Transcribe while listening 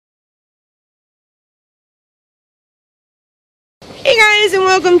Hi guys, and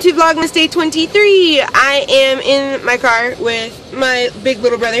welcome to Vlogmas Day 23. I am in my car with my big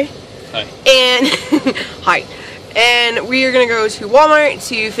little brother. Hi. And hi. And we are gonna go to Walmart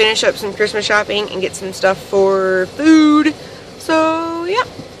to finish up some Christmas shopping and get some stuff for food. So yeah,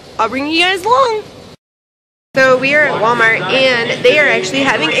 I'll bring you guys along. So we are at Walmart and they are actually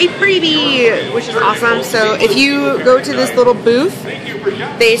having a freebie, which is awesome. So if you go to this little booth,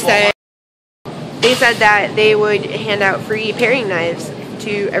 they said that they would hand out free paring knives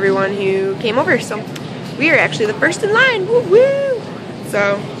to everyone who came over. So we are actually the first in line. Woo woo!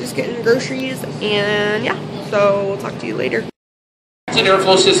 So just getting groceries and yeah. So we'll talk to you later. It's an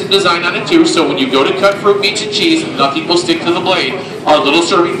airflow system design on it too, so when you go to cut fruit, meats, and cheese, nothing will stick to the blade. Our little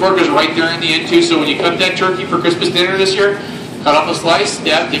serving fork is right there in the end too, so when you cut that turkey for Christmas dinner this year, cut off a slice,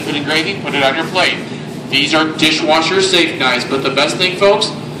 stab, dip it in gravy, put it on your plate. These are dishwasher safe knives, but the best thing,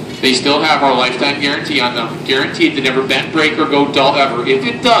 folks, they still have our lifetime guarantee on them. Guaranteed to never bend, break, or go dull ever. If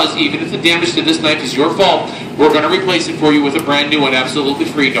it does, even if the damage to this knife is your fault, we're going to replace it for you with a brand new one, absolutely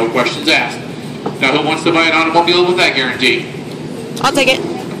free, no questions asked. Now, who wants to buy an automobile with that guarantee? I'll take it.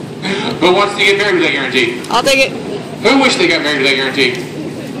 Who wants to get married with that guarantee? I'll take it. Who wish they got married with that guarantee?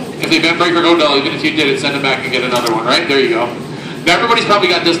 If they bend, break, or go dull, even if you did it, send it back and get another one, right? There you go. Now, everybody's probably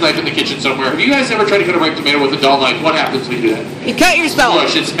got this knife in the kitchen somewhere. Have you guys ever tried to cut a ripe tomato with a dull knife? What happens when you do that? You cut yourself.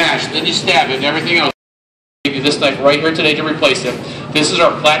 Push and smash, and then you stab it and everything else. I'll give you this knife right here today to replace it. This is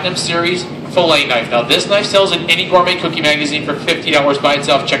our Platinum Series fillet knife. Now, this knife sells in any gourmet cookie magazine for $50 by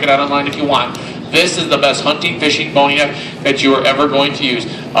itself. Check it out online if you want. This is the best hunting, fishing, boning knife that you are ever going to use.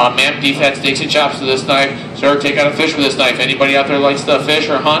 Ma'am, beef head, steaks, and chops with this knife. Sir, take out a fish with this knife. Anybody out there likes to fish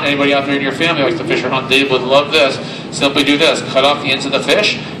or hunt? Anybody out there in your family likes to fish or hunt? They would love this. Simply do this. Cut off the ends of the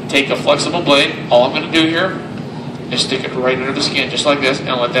fish. Take a flexible blade. All I'm going to do here is stick it right under the skin, just like this, and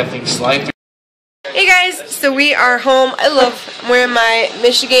let that thing slide through. Hey guys, so we are home. I'm wearing my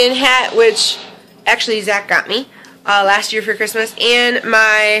Michigan hat, which actually Zach got me last year for Christmas, and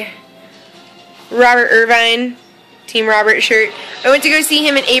my Robert Irvine, Team Robert shirt. I went to go see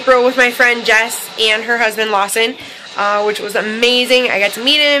him in April with my friend Jess and her husband Lawson, which was amazing. I got to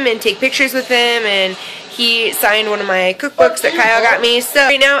meet him and take pictures with him, and he signed one of my cookbooks that Kyle got me. So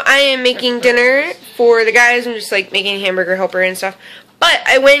right now I am making dinner for the guys. I'm just like making hamburger helper and stuff. But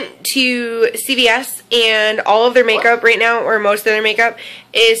I went to CVS and all of their makeup right now, or most of their makeup,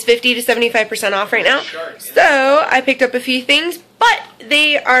 is 50 to 75% off right now. So I picked up a few things, but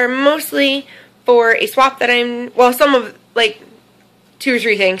they are mostly for a swap that some of, like, 2 or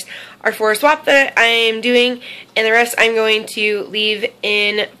 3 things are for a swap that I'm doing, and the rest I'm going to leave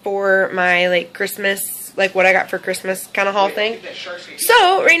in for my, like, Christmas, like, what I got for Christmas kind of haul thing.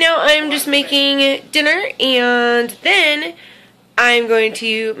 So, right now I'm just making dinner, and then I'm going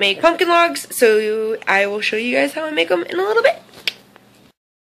to make pumpkin logs, so I will show you guys how I make them in a little bit.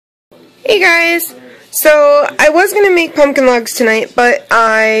 Hey guys! So, I was going to make pumpkin logs tonight, but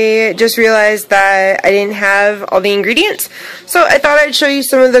I just realized that I didn't have all the ingredients. So, I thought I'd show you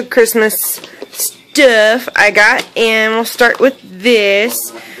some of the Christmas stuff I got, and we'll start with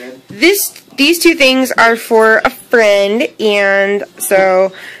this. These 2 things are for a friend, and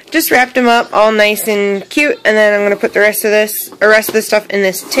so just wrapped them up all nice and cute, and then I'm going to put the rest of this stuff in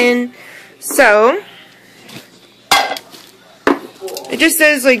this tin. So, it just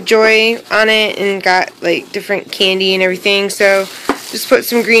says, like, joy on it and got, like, different candy and everything. So, just put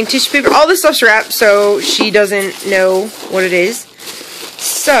some green tissue paper. All this stuff's wrapped so she doesn't know what it is.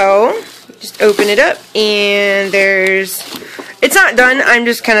 So, just open it up and it's not done. I'm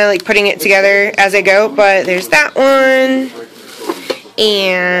just kind of, like, putting it together as I go. But there's that one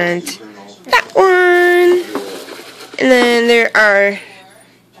and that one. And then there are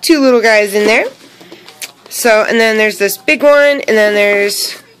 2 little guys in there. So, and then there's this big one, and then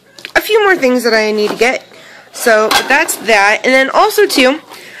there's a few more things that I need to get. So, that's that. And then also, too,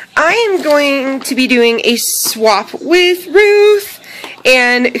 I am going to be doing a swap with Ruth,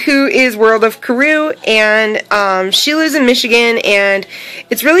 and who is World of Carew, and she lives in Michigan, and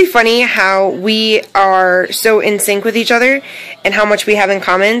it's really funny how we are so in sync with each other, and how much we have in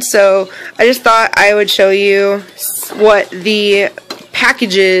common. So, I just thought I would show you what the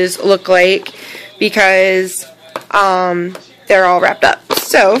packages look like, because they're all wrapped up.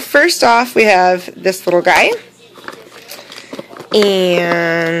 So, first off, we have this little guy,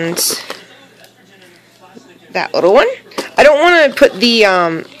 and that little one. I don't want to put the,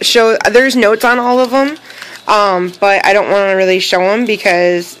 there's notes on all of them, but I don't want to really show them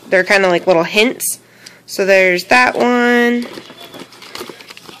because they're kind of like little hints. So, there's that one,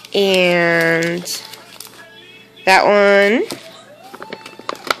 and that one.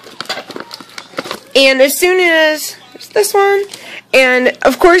 And as soon as there's this one, And,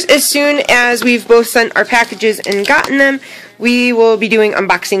 of course, as soon as we've both sent our packages and gotten them, we will be doing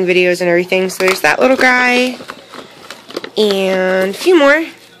unboxing videos and everything. So there's that little guy. And a few more.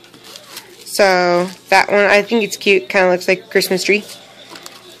 So, that one, I think it's cute. Kind of looks like a Christmas tree.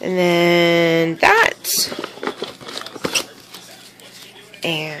 And then that.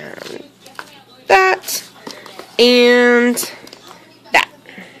 And that. And that.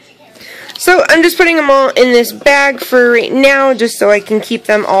 So, I'm just putting them all in this bag for right now, just so I can keep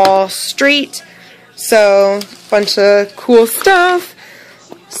them all straight. So, bunch of cool stuff.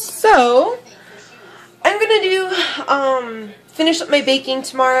 So, I'm gonna do, finish up my baking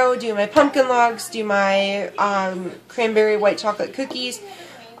tomorrow, do my pumpkin logs, do my cranberry white chocolate cookies.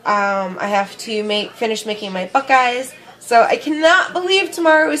 I have to finish making my Buckeyes. So I cannot believe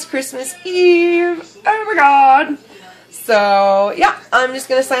tomorrow is Christmas Eve. Oh my god. So yeah, I'm just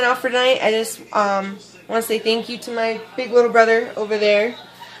going to sign off for tonight. I just want to say thank you to my big little brother over there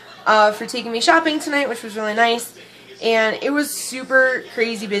for taking me shopping tonight, which was really nice. And it was super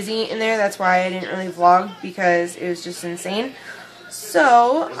crazy busy in there. That's why I didn't really vlog, because it was just insane.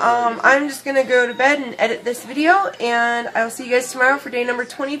 So, I'm just going to go to bed and edit this video. And I will see you guys tomorrow for day number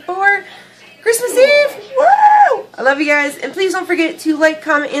 24. Christmas Eve! Woo! I love you guys. And please don't forget to like,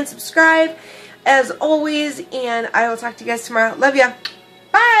 comment, and subscribe as always. And I will talk to you guys tomorrow. Love ya.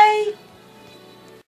 Bye!